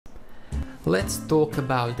Let's talk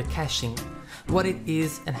about the caching, what it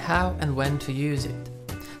is and how and when to use it.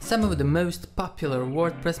 Some of the most popular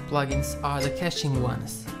WordPress plugins are the caching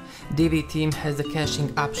ones. Divi theme has the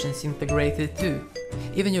caching options integrated too.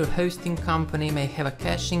 Even your hosting company may have a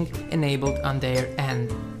caching enabled on their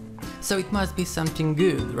end. So it must be something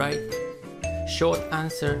good, right? Short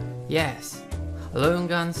answer, yes.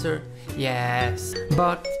 Long answer, yes.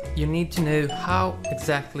 But you need to know how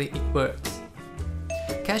exactly it works.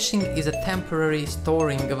 Caching is a temporary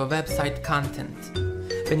storing of a website content.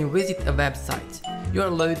 When you visit a website, you are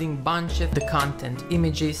loading bunch of the content,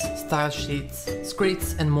 images, style sheets,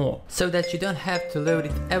 scripts and more, so that you don't have to load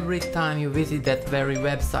it every time you visit that very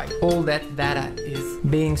website. All that data is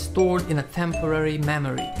being stored in a temporary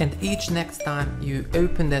memory, and each next time you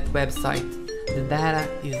open that website, the data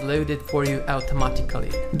is loaded for you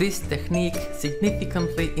automatically. This technique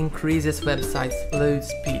significantly increases websites' load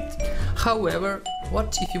speed. However,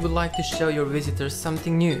 what if you would like to show your visitors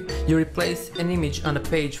something new? You replace an image on a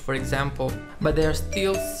page, for example, but they are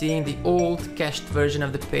still seeing the old cached version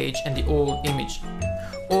of the page and the old image.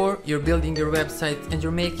 Or you're building your website and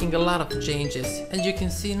you're making a lot of changes and you can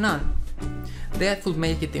see none. That would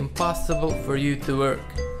make it impossible for you to work.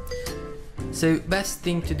 So best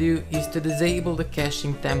thing to do is to disable the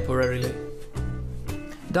caching temporarily.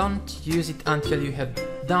 Don't use it until you have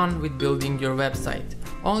done with building your website.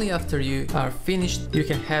 Only after you are finished you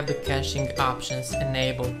can have the caching options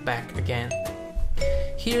enabled back again.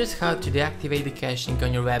 Here's how to deactivate the caching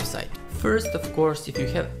on your website. First, of course, if you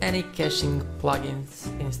have any caching plugins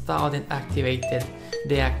installed and activated,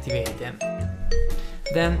 deactivate them.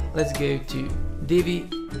 Then let's go to Divi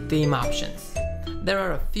theme options. There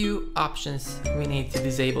are a few options we need to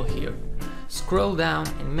disable here. Scroll down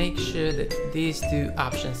and make sure that these two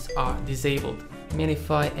options are disabled.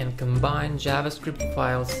 Minify and combine JavaScript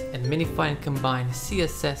files and minify and combine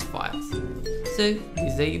CSS files. So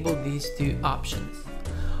disable these two options.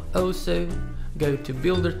 Also go to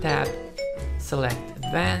Builder tab, select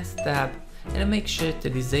Advanced tab and make sure to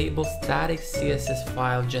disable static CSS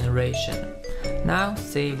file generation. Now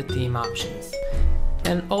save the theme options.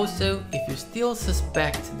 And also, if you still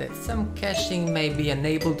suspect that some caching may be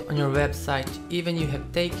enabled on your website even you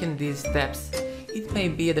have taken these steps, it may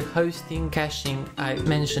be the hosting caching I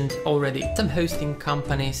mentioned already. Some hosting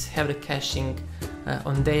companies have the caching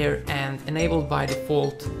on their end enabled by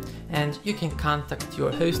default, and you can contact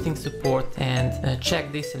your hosting support and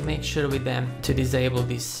check this and make sure with them to disable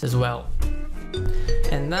this as well.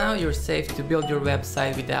 And now you're safe to build your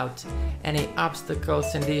website without any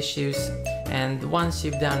obstacles and issues, and once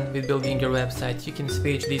you've done with building your website you can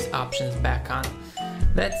switch these options back on.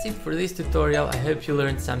 That's it for this tutorial. I hope you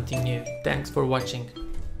learned something new. Thanks for watching.